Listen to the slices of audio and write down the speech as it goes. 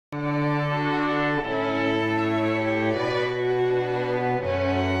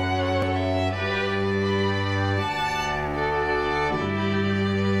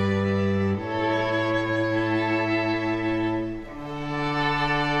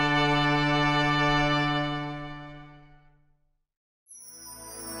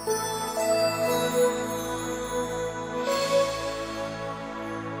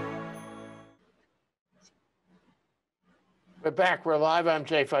We're back. We're live. I'm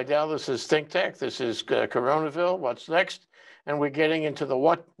Jay Fidell. This is Think Tech. This is Coronaville. What's next? And we're getting into the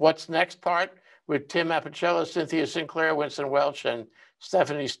what's next part with Tim Apicella, Cynthia Sinclair, Winston Welch, and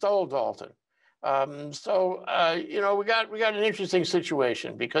Stephanie Stoll-Dalton. We got an interesting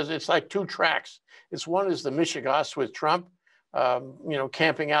situation because it's like two tracks. One is the Michigas with Trump,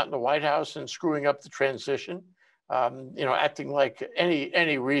 camping out in the White House and screwing up the transition, acting like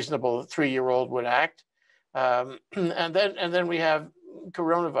any reasonable 3-year-old would act. And then we have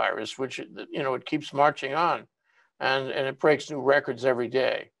coronavirus, which, it keeps marching on and it breaks new records every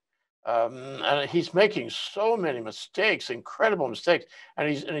day. And he's making so many mistakes, incredible mistakes, and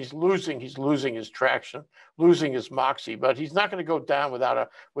he's losing his traction, losing his moxie, but he's not going to go down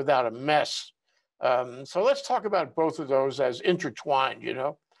without a mess. So let's talk about both of those as intertwined.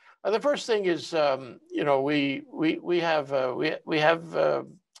 The first thing is, we have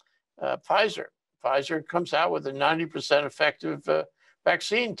Pfizer. Pfizer comes out with a 90% effective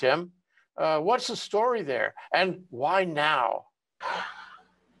vaccine, Tim. What's the story there? And why now?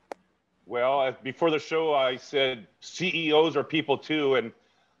 Well, before the show, I said CEOs are people too. And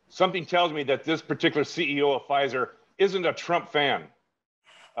something tells me that this particular CEO of Pfizer isn't a Trump fan.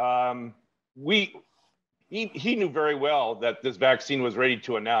 He knew very well that this vaccine was ready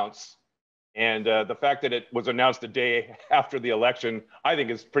to announce. And the fact that it was announced the day after the election, I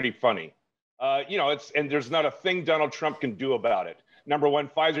think is pretty funny. And there's not a thing Donald Trump can do about it. Number one,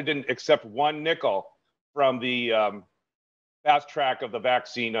 Pfizer didn't accept one nickel from the fast track of the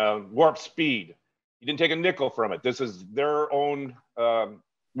vaccine, warp speed. He didn't take a nickel from it. This is their own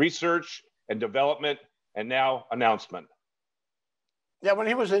research and development, and now announcement. Yeah, when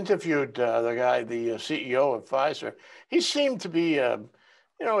he was interviewed, the CEO of Pfizer, he seemed to be, a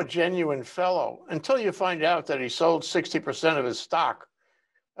genuine fellow until you find out that he sold 60% of his stock.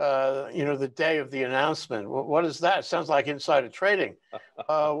 The day of the announcement. What is that? Sounds like insider trading.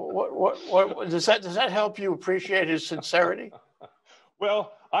 What does that help you appreciate his sincerity?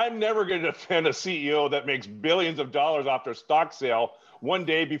 Well, I'm never going to defend a CEO that makes billions of dollars off their stock sale one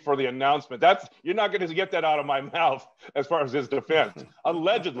day before the announcement. You're not going to get that out of my mouth as far as his defense.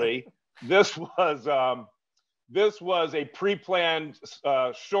 Allegedly, this was a pre-planned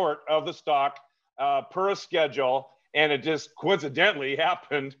short of the stock per a schedule. And it just coincidentally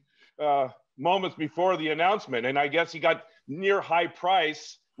happened moments before the announcement. And I guess he got near high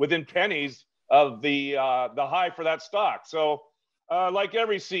price within pennies of the high for that stock. So like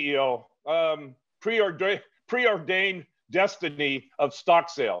every CEO, preordained destiny of stock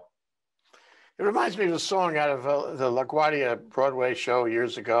sale. It reminds me of a song out of the LaGuardia Broadway show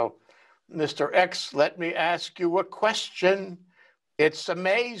years ago. Mr. X, let me ask you a question. It's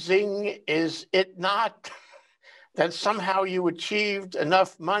amazing, is it not? That somehow you achieved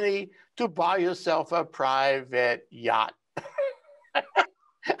enough money to buy yourself a private yacht. I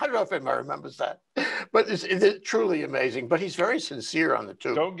don't know if anyone remembers that, but it's truly amazing. But he's very sincere on the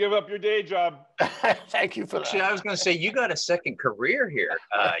two. Don't give up your day job. Thank you for that. Actually, I was going to say, you got a second career here.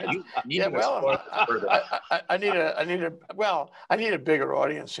 You need to explore this further. I need a bigger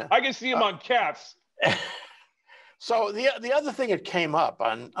audience. Yeah. I can see him on Cats. So the other thing that came up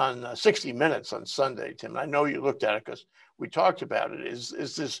on 60 Minutes on Sunday, Tim, and I know you looked at it because we talked about it, is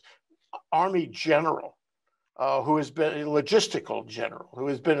this Army general who has been a logistical general, who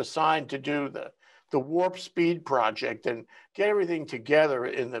has been assigned to do the warp speed project and get everything together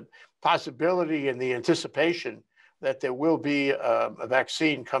in the possibility and the anticipation that there will be a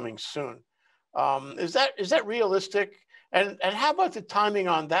vaccine coming soon. Is that realistic? And how about the timing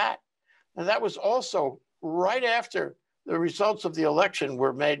on that? And that was also right after the results of the election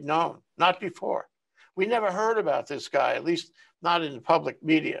were made known, not before. We never heard about this guy, at least not in the public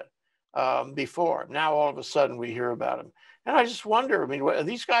media before. Now, all of a sudden, we hear about him. And I just wonder, are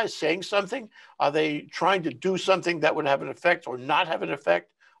these guys saying something? Are they trying to do something that would have an effect or not have an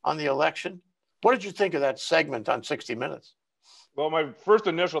effect on the election? What did you think of that segment on 60 Minutes? Well, my first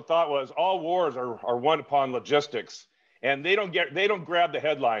initial thought was all wars are won upon logistics. And they don't grab the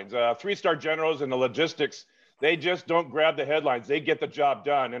headlines. 3-star generals and the logistics, they just don't grab the headlines. They get the job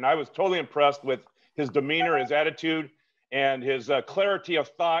done. And I was totally impressed with his demeanor, his attitude, and his clarity of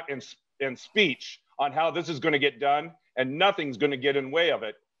thought and speech on how this is going to get done, and nothing's going to get in the way of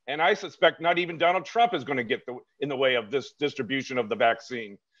it. And I suspect not even Donald Trump is going to get in the way of this distribution of the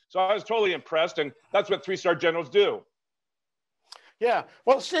vaccine. So I was totally impressed, and that's what 3-star generals do. Yeah.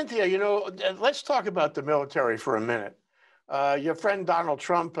 Well, Cynthia, let's talk about the military for a minute. Your friend Donald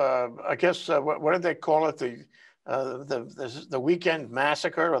Trump, I guess, what did they call it? The weekend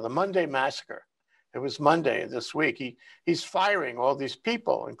massacre or the Monday massacre. It was Monday this week. He's firing all these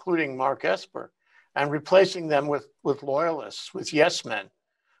people, including Mark Esper. and replacing them with loyalists, with yes men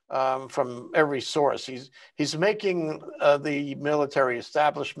from every source. He's making the military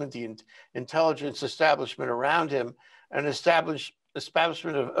establishment, the intelligence establishment around him, an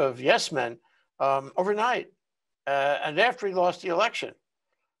establishment of yes men overnight, and after he lost the election.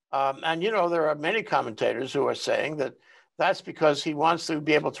 And, there are many commentators who are saying that that's because he wants to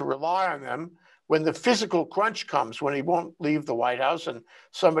be able to rely on them when the physical crunch comes, when he won't leave the White House and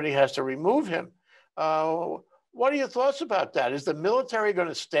somebody has to remove him. What are your thoughts about that? Is the military going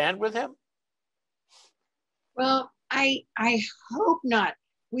to stand with him? Well, I hope not.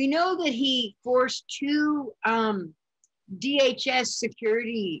 We know that he forced two DHS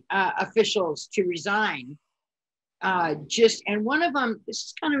security officials to resign. And one of them, this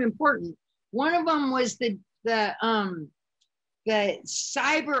is kind of important. One of them was the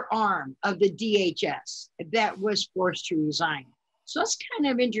cyber arm of the DHS that was forced to resign. So that's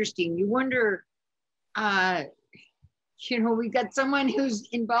kind of interesting. You wonder, we've got someone who's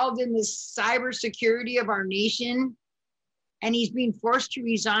involved in the cybersecurity of our nation, and he's being forced to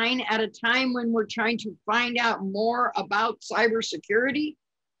resign at a time when we're trying to find out more about cybersecurity.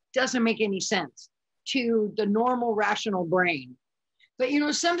 Doesn't make any sense to the normal rational brain. But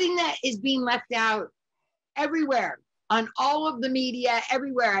something that is being left out everywhere, on all of the media,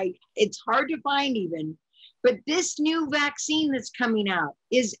 everywhere, it's hard to find even, but this new vaccine that's coming out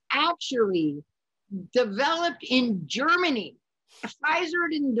is actually developed in Germany. Pfizer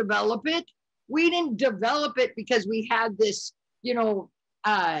didn't develop it. We didn't develop it because we had this,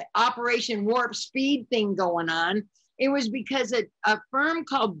 Operation Warp Speed thing going on. It was because a firm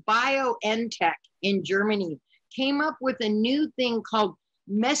called BioNTech in Germany came up with a new thing called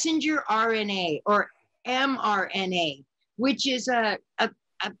messenger RNA, or mRNA, which is a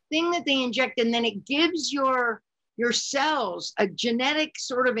thing that they inject, and then it gives your cells a genetic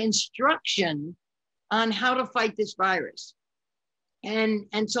sort of instruction on how to fight this virus. And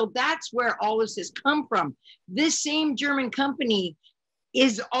so that's where all this has come from. This same German company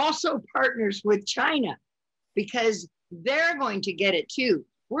is also partners with China, because they're going to get it too.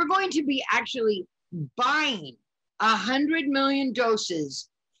 We're going to be actually buying 100 million doses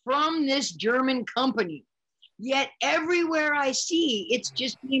from this German company. Yet everywhere I see, it's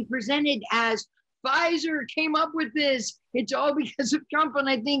just being presented as Pfizer came up with this. It's all because of Trump. And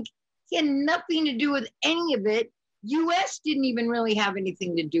I think he had nothing to do with any of it. US didn't even really have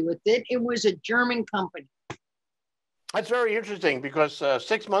anything to do with it. It was a German company. That's very interesting, because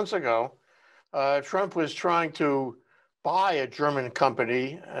 6 months ago, Trump was trying to buy a German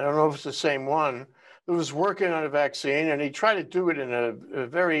company. I don't know if it's the same one. That was working on a vaccine, and he tried to do it in a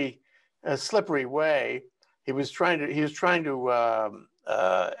very slippery way. He was trying to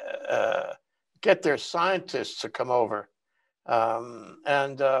get their scientists to come over,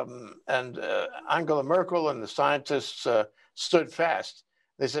 and Angela Merkel and the scientists stood fast.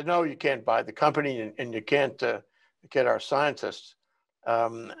 They said, "No, you can't buy the company, and you can't get our scientists."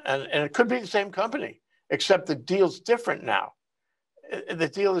 And it could be the same company, except the deal's different now. The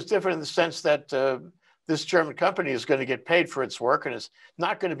deal is different in the sense that this German company is going to get paid for its work, and it's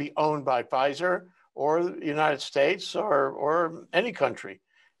not going to be owned by Pfizer or the United States or any country.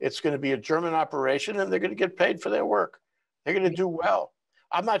 It's going to be a German operation, and they're going to get paid for their work. They're going to do well.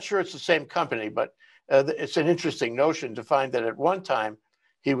 I'm not sure it's the same company, but it's an interesting notion to find that at one time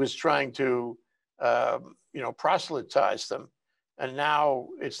he was trying to, proselytize them. And now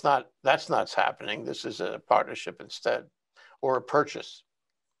that's not happening. This is a partnership instead, or a purchase.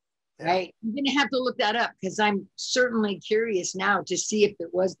 Yeah. Right. I'm going to have to look that up, because I'm certainly curious now to see if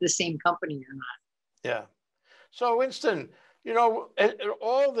it was the same company or not. Yeah. So Winston,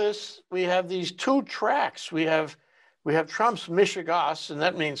 all this, we have these two tracks. We have Trump's mishigas, and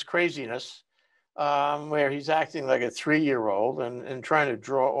that means craziness, where he's acting like a 3-year-old and trying to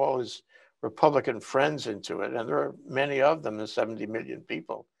draw all his Republican friends into it. And there are many of them, the 70 million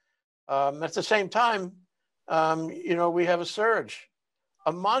people. At the same time, we have a surge,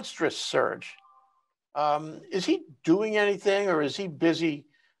 a monstrous surge. Is he doing anything, or is he busy,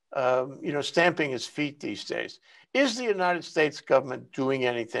 stamping his feet these days? Is the United States government doing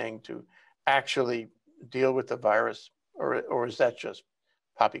anything to actually deal with the virus, or is that just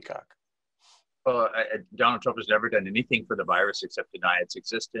poppycock? Well, Donald Trump has never done anything for the virus except deny its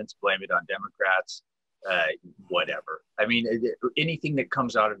existence, blame it on Democrats, whatever. I mean, anything that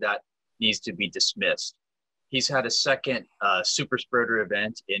comes out of that needs to be dismissed. He's had a second super spreader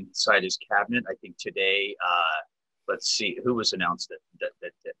event inside his cabinet. I think today, let's see, who was announced that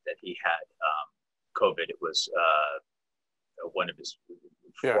he had COVID. It was one of his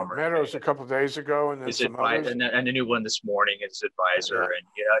former. Meadows a couple of days ago, and then some others. And a new one this morning, his advisor. Yeah. And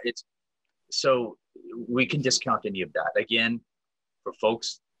it's so we can discount any of that. Again, for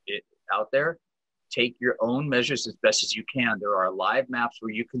folks out there, take your own measures as best as you can. There are live maps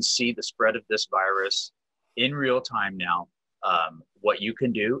where you can see the spread of this virus in real time now. What you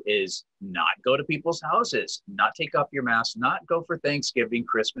can do is not go to people's houses, not take off your mask, not go for Thanksgiving,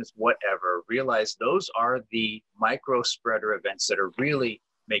 Christmas, whatever. Realize those are the micro spreader events that are really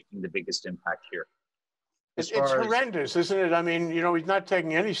making the biggest impact here. It's horrendous, isn't it? I mean, he's not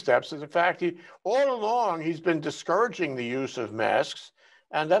taking any steps. In fact, all along, he's been discouraging the use of masks.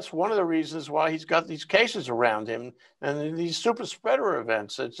 And that's one of the reasons why he's got these cases around him and these super spreader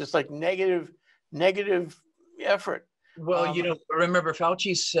events. It's just like negative effort. Well, remember,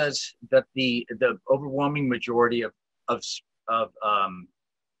 Fauci says that the overwhelming majority of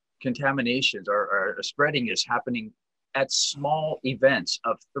contaminations or spreading is happening at small events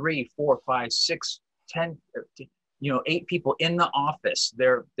of 3, 4, 5, 6, 10, 8 people in the office.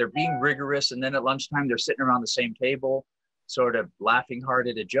 They're being rigorous, and then at lunchtime they're sitting around the same table, sort of laughing hard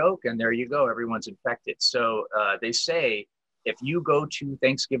at a joke, and there you go, everyone's infected. So they say if you go to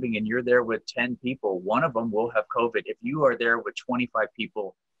Thanksgiving and you're there with 10 people, one of them will have COVID. If you are there with 25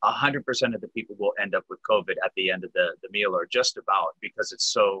 people, 100% of the people will end up with COVID at the end of the meal, or just about, because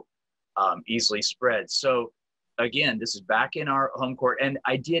it's so easily spread. So again, this is back in our home court. And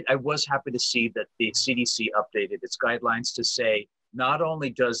I was happy to see that the CDC updated its guidelines to say, not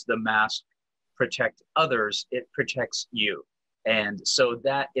only does the mask protect others, it protects you. And so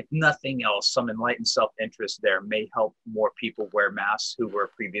that, if nothing else, some enlightened self-interest there may help more people wear masks who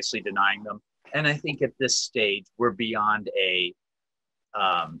were previously denying them. And I think at this stage, we're beyond a,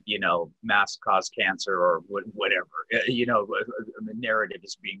 masks cause cancer or whatever, the narrative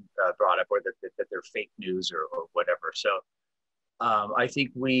is being brought up, or that they're fake news or whatever. So I think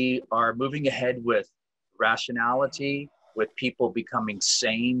we are moving ahead with rationality, with people becoming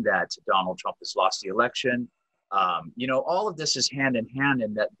sane that Donald Trump has lost the election. All of this is hand in hand,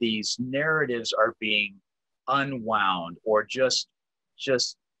 in that these narratives are being unwound or just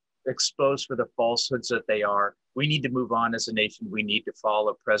exposed for the falsehoods that they are. We need to move on as a nation. We need to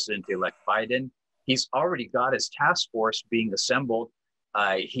follow President-elect Biden. He's already got his task force being assembled.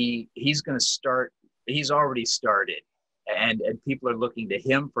 He's going to start. He's already started, and people are looking to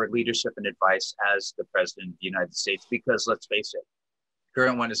him for leadership and advice as the president of the United States. Because let's face it, the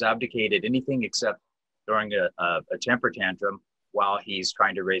current one has abdicated anything except throwing a temper tantrum while he's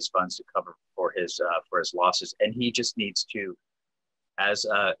trying to raise funds to cover for his losses. And he just needs to, as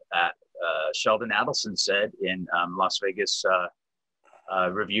Sheldon Adelson said in Las Vegas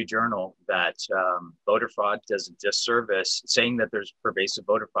Review Journal, that voter fraud does a disservice, saying that there's pervasive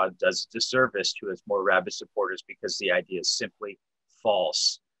voter fraud does a disservice to his more rabid supporters, because the idea is simply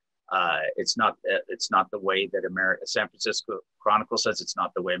false. It's not the way that San Francisco Chronicle says it's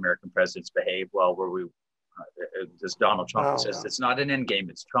not the way American presidents behave. Well, as Donald Trump says, it's not an end game.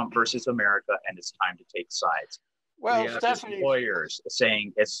 It's Trump versus America, and it's time to take sides. Well, we have Stephanie, lawyers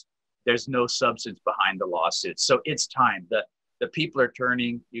saying there's no substance behind the lawsuits. So it's time. The people are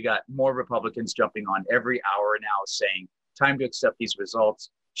turning. You got more Republicans jumping on every hour now, saying time to accept these results,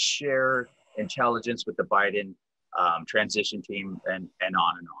 share intelligence with the Biden transition team, and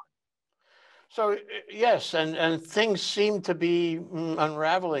on and on. So yes, and things seem to be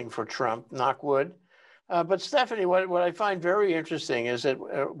unraveling for Trump, knock wood. But Stephanie, what I find very interesting is that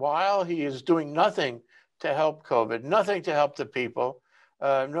while he is doing nothing to help COVID, nothing to help the people,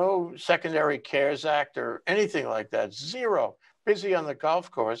 no secondary CARES Act or anything like that, zero, busy on the golf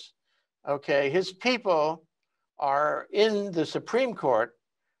course, okay, his people are in the Supreme Court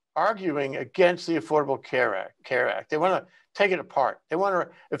arguing against the Affordable Care Act. They want to take it apart. They want to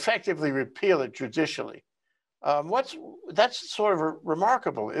effectively repeal it judicially. That's sort of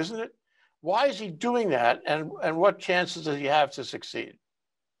remarkable, isn't it? Why is he doing that, and what chances does he have to succeed?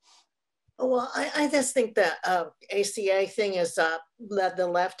 Well, I just think the ACA thing is the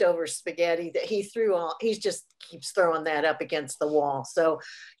leftover spaghetti that he threw on. He just keeps throwing that up against the wall. So,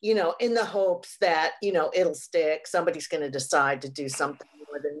 in the hopes that, it'll stick, somebody's going to decide to do something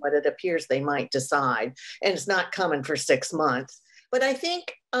more than what it appears they might decide. And it's not coming for 6 months. But I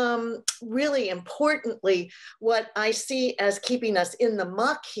think really importantly, what I see as keeping us in the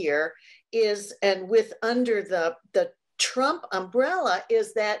muck here is, and with under the Trump umbrella,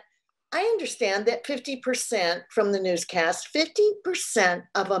 is that I understand that 50% from the newscast, 50%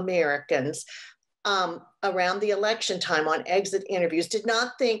 of Americans around the election time on exit interviews did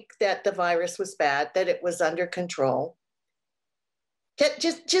not think that the virus was bad, that it was under control.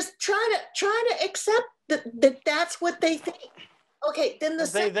 Just try to accept that that's what they think. Okay, then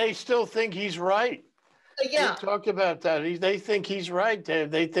they still think he's right. Yeah, we talked about that. They think he's right.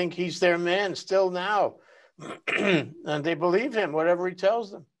 They think he's their man still now. And they believe him, whatever he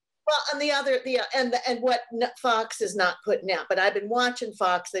tells them. Well, and and what Fox is not putting out, but I've been watching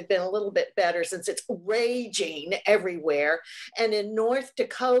Fox. They've been a little bit better since it's raging everywhere. And in North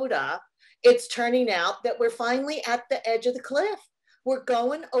Dakota, it's turning out that we're finally at the edge of the cliff. We're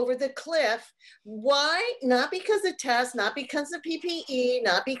going over the cliff. Why? Not because of tests, not because of PPE,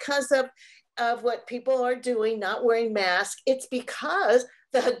 not because of what people are doing, not wearing masks. It's because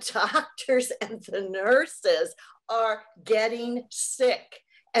the doctors and the nurses are getting sick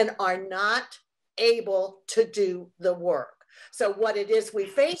and are not able to do the work. So what it is we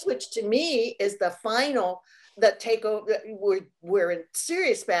face, which to me is the final, that takeover, we're in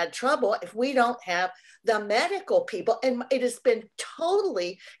serious bad trouble if we don't have the medical people. And it has been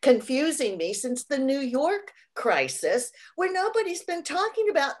totally confusing me since the New York crisis, where nobody's been talking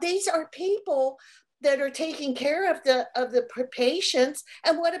about these are people that are taking care of the patients.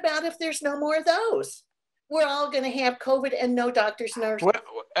 And what about if there's no more of those? We're all going to have COVID and no doctors, nurses.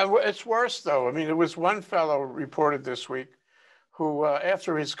 Well, it's worse, though. I mean, there was one fellow reported this week who,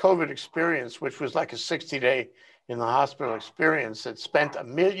 after his COVID experience, which was like a 60-day in the hospital experience, had spent $1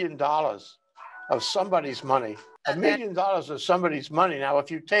 million of somebody's money. $1 million of somebody's money. Now,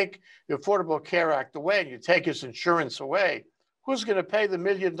 if you take the Affordable Care Act away and you take his insurance away, who's going to pay the $1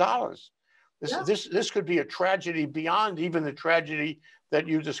 million? This could be a tragedy beyond even the tragedy that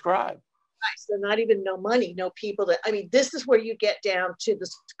you described. So not even no money, no people this is where you get down to the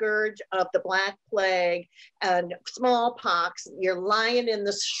scourge of the Black Plague and smallpox. You're lying in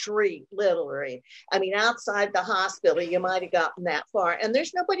the street, literally. Outside the hospital, you might have gotten that far and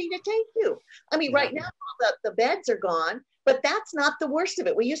there's nobody to take you. Right now, the beds are gone, but that's not the worst of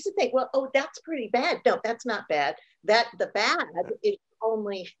it. We used to think, well, oh, that's pretty bad. No, that's not bad. The bad is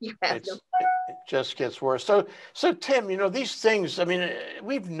only you have no. It just gets worse. So Tim, these things,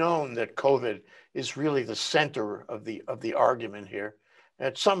 we've known that COVID is really the center of the argument here.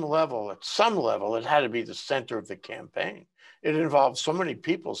 At some level, it had to be the center of the campaign. It involved so many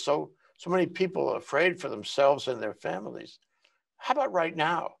people, so many people afraid for themselves and their families. How about right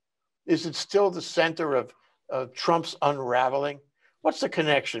now? Is it still the center of Trump's unraveling? What's the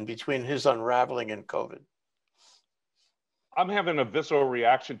connection between his unraveling and COVID? I'm having a visceral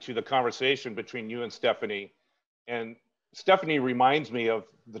reaction to the conversation between you and Stephanie. And Stephanie reminds me of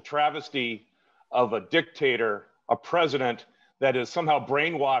the travesty of a dictator, a president that has somehow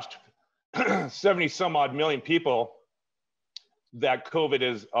brainwashed 70 some odd million people that COVID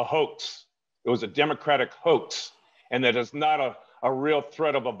is a hoax. It was a Democratic hoax, and that it's not a real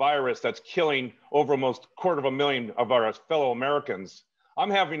threat of a virus that's killing over almost 250,000 of our fellow Americans. I'm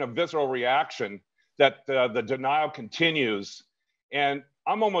having a visceral reaction that the denial continues. And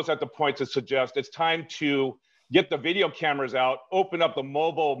I'm almost at the point to suggest it's time to get the video cameras out, open up the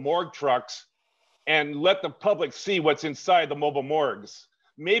mobile morgue trucks, and let the public see what's inside the mobile morgues.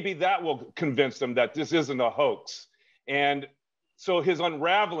 Maybe that will convince them that this isn't a hoax. And so his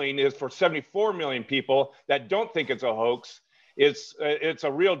unraveling is for 74 million people that don't think it's a hoax. It's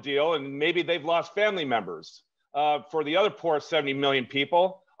a real deal, and maybe they've lost family members. For the other poor 70 million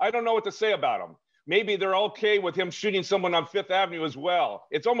people, I don't know what to say about them. Maybe they're okay with him shooting someone on Fifth Avenue as well.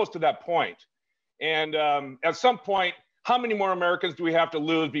 It's almost to that point. And at some point, how many more Americans do we have to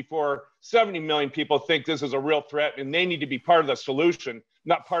lose before 70 million people think this is a real threat and they need to be part of the solution,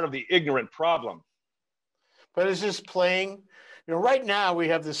 not part of the ignorant problem? But is this playing? Right now we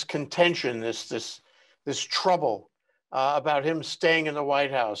have this contention, this trouble about him staying in the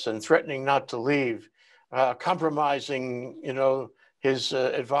White House and threatening not to leave, compromising, his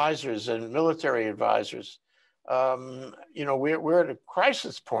advisors and military advisors. We're at a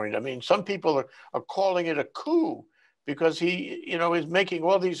crisis point. Some people are calling it a coup because he, is making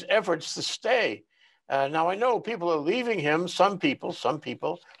all these efforts to stay. Now I know people are leaving him. Some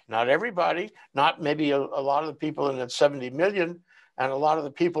people, not everybody, not maybe a lot of the people in that 70 million, and a lot of the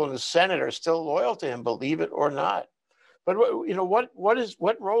people in the Senate are still loyal to him, believe it or not. But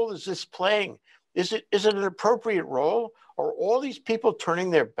what role is this playing? Is it an appropriate role? Are all these people turning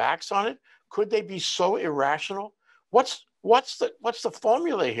their backs on it? Could they be so irrational? What's the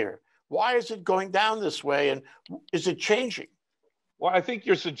formula here? Why is it going down this way, and is it changing? Well, I think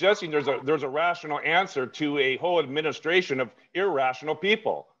you're suggesting there's a rational answer to a whole administration of irrational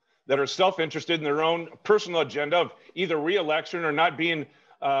people that are self-interested in their own personal agenda of either re-election or not being,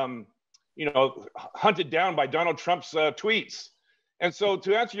 hunted down by Donald Trump's tweets. And so,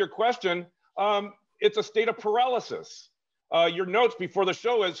 to answer your question, it's a state of paralysis. Your notes before the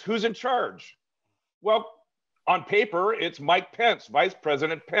show is who's in charge? Well, on paper, it's Mike Pence, Vice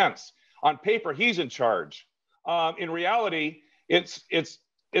President Pence. On paper, he's in charge. In reality, it's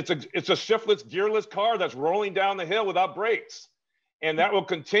it's a shiftless, gearless car that's rolling down the hill without brakes. And that will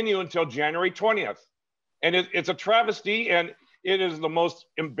continue until January 20th. And it's a travesty, and it is the most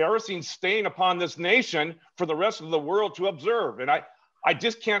embarrassing stain upon this nation for the rest of the world to observe. And I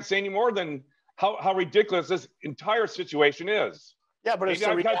just can't say any more than how ridiculous this entire situation is. Yeah, but maybe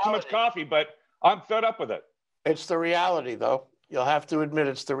I've had too much coffee, but I'm fed up with it. It's the reality, though. You'll have to admit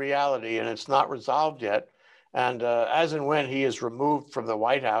it's the reality, and it's not resolved yet. And as and when he is removed from the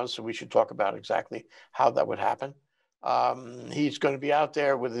White House, and we should talk about exactly how that would happen, he's going to be out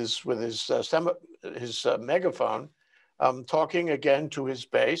there with his megaphone, talking again to his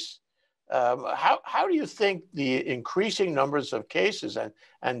base. How do you think the increasing numbers of cases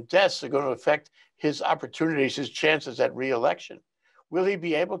and deaths are going to affect his opportunities, his chances at re-election? Will he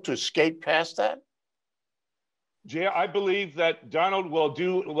be able to skate past that? Jay, I believe that Donald will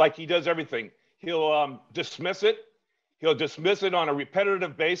do like he does everything. He'll dismiss it. He'll dismiss it on a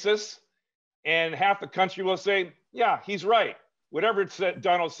repetitive basis. And half the country will say, yeah, he's right. Whatever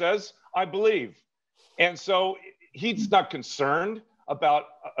Donald says, I believe. And so he's not concerned about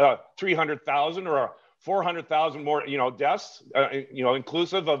 300,000 or 400,000 more, deaths,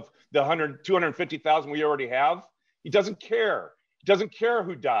 inclusive of the 250,000 we already have. He doesn't care. He doesn't care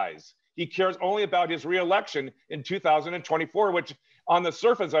who dies. He cares only about his reelection in 2024, which on the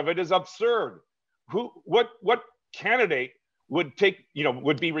surface of it is absurd. What candidate would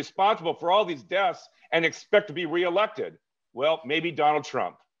be responsible for all these deaths and expect to be reelected? Well, maybe Donald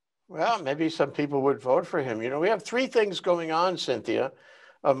Trump. Well, maybe some people would vote for him. We have three things going on, Cynthia.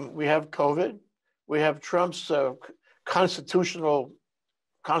 We have COVID. We have Trump's constitutional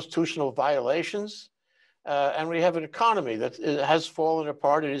violations. And we have an economy that has fallen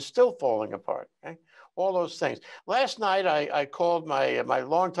apart. It is still falling apart. Okay? All those things. Last night, I called my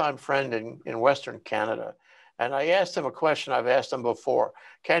longtime friend in Western Canada, and I asked him a question I've asked him before.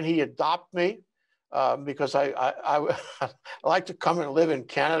 Can he adopt me? Because I like to come and live in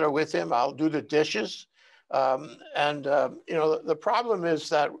Canada with him. I'll do the dishes. The problem is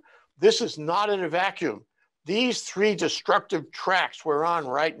that this is not in a vacuum. These three destructive tracks we're on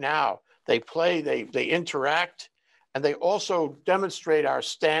right now, they play, they interact, and they also demonstrate our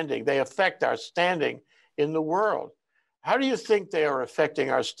standing. They affect our standing in the world. How do you think they are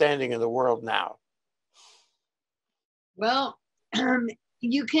affecting our standing in the world now? Well,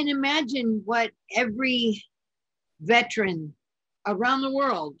 you can imagine what every veteran around the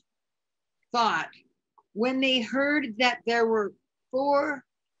world thought when they heard that there were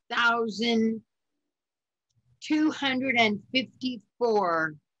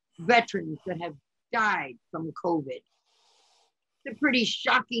 4,254 veterans that have died from COVID. It's a pretty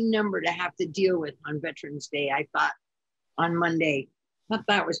shocking number to have to deal with on Veterans Day, I thought, on Monday. I thought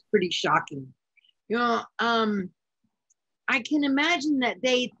that was pretty shocking. I can imagine that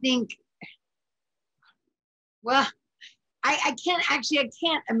they think, well, I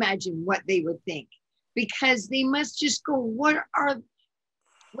can't imagine what they would think, because they must just go, what are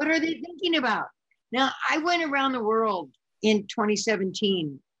they thinking about? Now, I went around the world in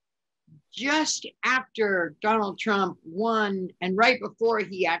 2017, just after Donald Trump won and right before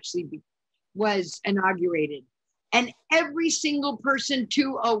he actually was inaugurated. And every single person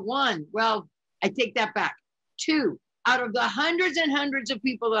to a one, well, I take that back, two out of the hundreds and hundreds of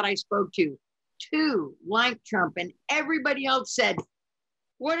people that I spoke to, two liked Trump, and everybody else said,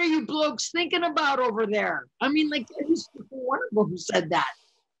 what are you blokes thinking about over there? I mean, like every single one of them said that.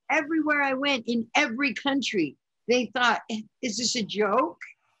 Everywhere I went, in every country, they thought, is this a joke?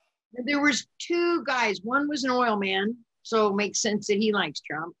 And there was two guys. One was an oil man, so it makes sense that he likes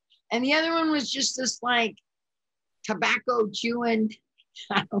Trump. And the other one was just this like tobacco chewing,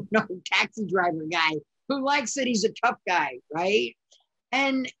 I don't know, taxi driver guy who likes that he's a tough guy, right?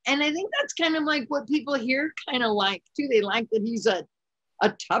 And I think that's kind of like what people here kind of like too. They like that he's a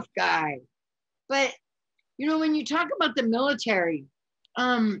tough guy. But, when you talk about the military,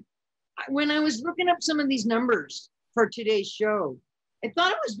 when I was looking up some of these numbers for today's show, I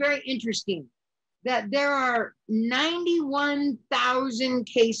thought it was very interesting that there are 91,000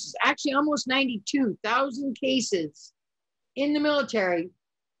 cases, actually almost 92,000 cases in the military,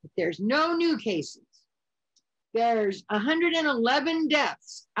 but there's no new cases. There's 111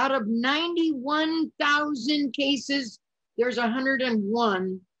 deaths. Out of 91,000 cases, there's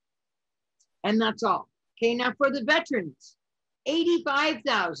 101, and that's all. Okay, now for the veterans,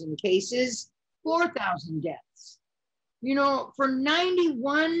 85,000 cases, 4,000 deaths. For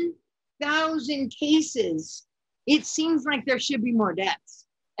 91,000 cases, it seems like there should be more deaths.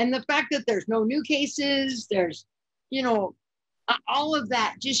 And the fact that there's no new cases, there's, all of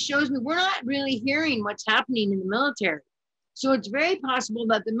that just shows me we're not really hearing what's happening in the military. So it's very possible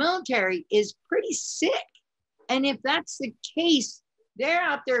that the military is pretty sick. And if that's the case, they're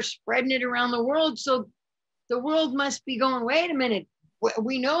out there spreading it around the world. So the world must be going, wait a minute.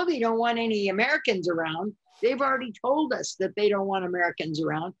 We know they don't want any Americans around. They've already told us that they don't want Americans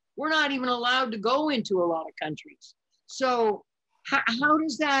around. We're not even allowed to go into a lot of countries. So how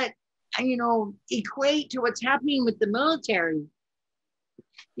does that, equate to what's happening with the military?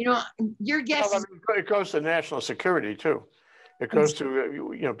 Your guess. Well, it goes to national security too. It goes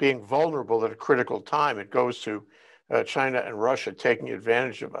to being vulnerable at a critical time. It goes to China and Russia taking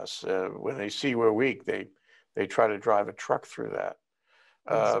advantage of us. When they see we're weak, they try to drive a truck through that.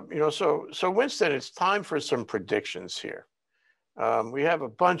 So Winston, it's time for some predictions here. We have a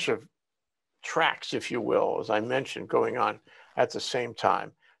bunch of tracks, if you will, as I mentioned, going on at the same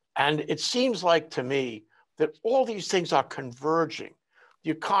time. And it seems like to me that all these things are converging.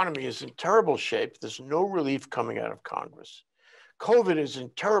 The economy is in terrible shape. There's no relief coming out of Congress. COVID is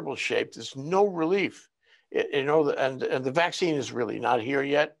in terrible shape. There's no relief. And the vaccine is really not here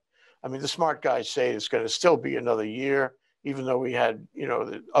yet. I mean, the smart guys say it's going to still be another year, even though we had,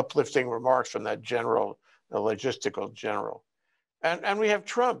 the uplifting remarks from that general, the logistical general. And we have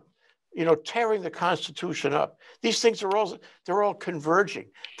Trump, tearing the Constitution up. These things they're all converging.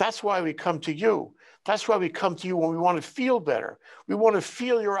 That's why we come to you. That's why we come to you when we want to feel better. We want to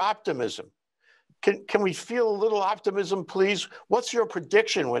feel your optimism. Can we feel a little optimism, please? What's your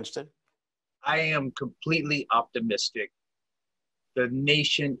prediction, Winston? I am completely optimistic. The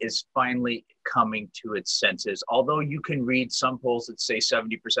nation is finally coming to its senses. Although you can read some polls that say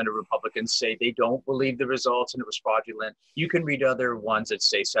 70% of Republicans say they don't believe the results and it was fraudulent. You can read other ones that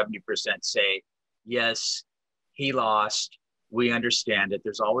say 70% say, yes, he lost. We understand it.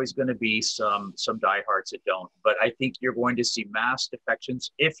 There's always going to be some diehards that don't. But I think you're going to see mass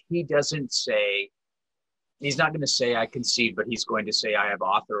defections. If he doesn't say, he's not going to say I concede, but he's going to say I have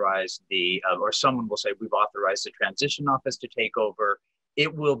authorized or someone will say we've authorized the transition office to take over.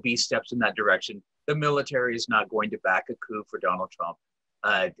 It will be steps in that direction. The military is not going to back a coup for Donald Trump.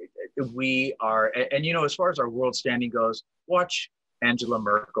 We are, and as far as our world standing goes, watch Angela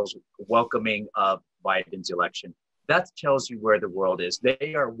Merkel's welcoming of Biden's election. That tells you where the world is.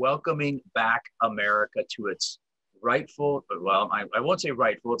 They are welcoming back America to its rightful, well, I won't say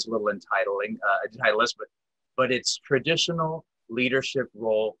rightful, it's a little entitlist, but its traditional leadership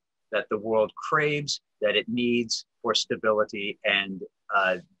role that the world craves, that it needs for stability. And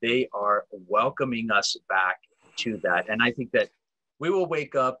they are welcoming us back to that. And I think that we will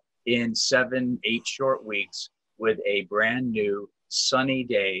wake up in 7-8 short weeks with a brand new sunny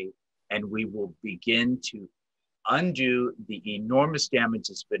day, and we will begin to undo the enormous damage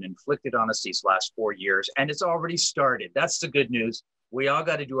that's been inflicted on us these last 4 years. And it's already started. That's the good news. We all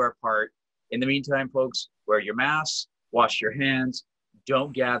got to do our part. In the meantime, folks, wear your masks, wash your hands,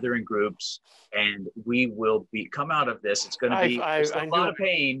 don't gather in groups, and we will come out of this. It's going to be a lot of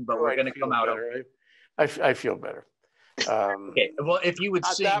pain, but we're going to come out of it. I feel better. Okay. Well, if you would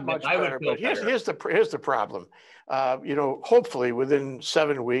sing, I would feel better. Here's the problem. Hopefully within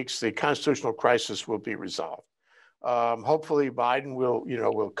 7 weeks, the constitutional crisis will be resolved. Hopefully Biden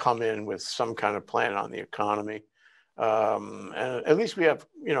will come in with some kind of plan on the economy. And at least we have,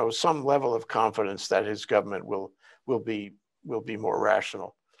 some level of confidence that his government will be more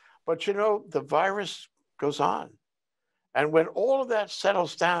rational. But, the virus goes on. And when all of that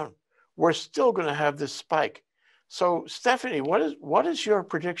settles down, we're still going to have this spike. So, Stephanie, what is your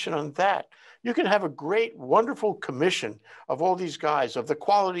prediction on that? You can have a great, wonderful commission of all these guys of the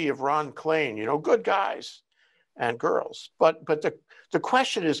quality of Ron Klain, good guys and girls. But the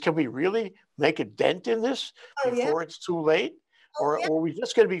question is, can we really make a dent in this before it's too late? Or are we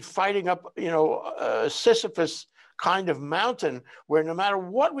just going to be fighting up, a Sisyphus kind of mountain where no matter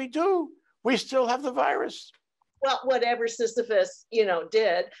what we do, we still have the virus? Well, whatever Sisyphus,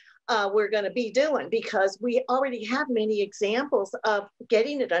 did, we're going to be doing, because we already have many examples of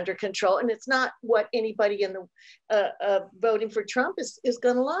getting it under control. And it's not what anybody in the voting for Trump is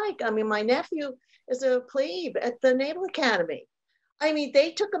going to like. I mean, my nephew is a plebe at the Naval Academy. I mean,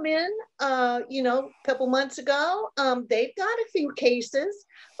 they took them in, a couple months ago. They've got a few cases,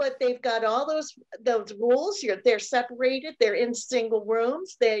 but they've got all those rules. They're separated. They're in single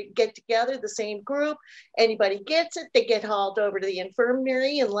rooms. They get together, the same group. Anybody gets it, they get hauled over to the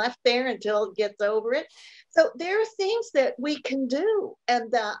infirmary and left there until it gets over it. So there are things that we can do,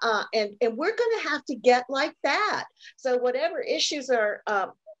 and we're going to have to get like that. So whatever issues are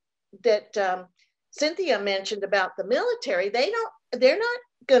that Cynthia mentioned about the military, they're not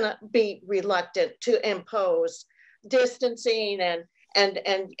going to be reluctant to impose distancing and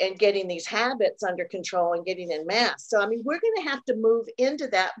getting these habits under control and getting in mass. So I mean, we're going to have to move into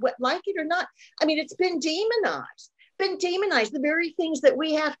that, like it or not. I mean, it's been demonized. The very things that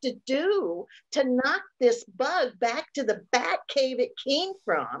we have to do to knock this bug back to the bat cave it came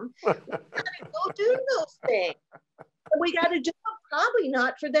from. We gotta go do those things. We got to do them probably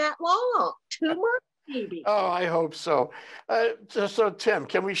not for that long, 2 months maybe. Oh, I hope so. So Tim,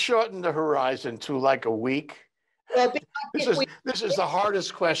 can we shorten the horizon to like a week? This is the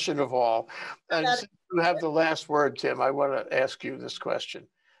hardest question of all. And since you have the last word, Tim, I want to ask you this question.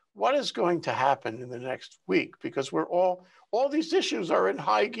 What is going to happen in the next week? Because all these issues are in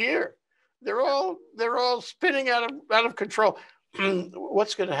high gear. They're all spinning out of control.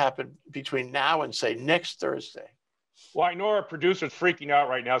 What's going to happen between now and say next Thursday? Well, I know our producer's freaking out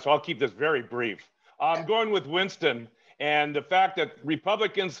right now, so I'll keep this very brief. I'm going with Winston and the fact that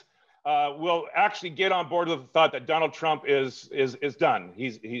Republicans will actually get on board with the thought that Donald Trump is done.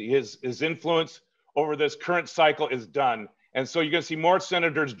 His influence over this current cycle is done. And so you're going to see more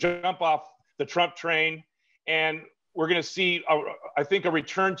senators jump off the Trump train. And we're going to see, I think, a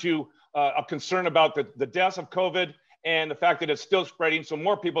return to a concern about the deaths of COVID and the fact that it's still spreading. So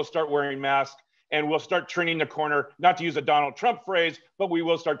more people start wearing masks, and we'll start turning the corner, not to use a Donald Trump phrase, but we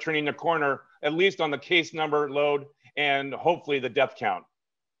will start turning the corner, at least on the case number load and hopefully the death count.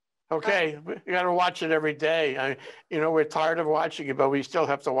 Okay, you got to watch it every day. We're tired of watching it, but we still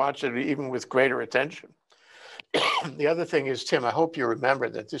have to watch it even with greater attention. The other thing is, Tim, I hope you remember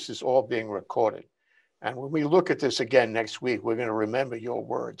that this is all being recorded. And when we look at this again next week, we're going to remember your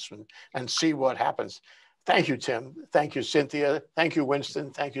words and see what happens. Thank you, Tim. Thank you, Cynthia. Thank you,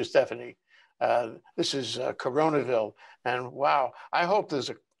 Winston. Thank you, Stephanie. This is Coronaville. And wow, I hope there's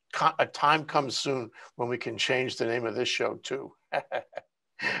a time comes soon when we can change the name of this show too.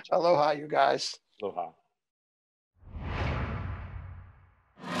 Aloha, you guys. Aloha.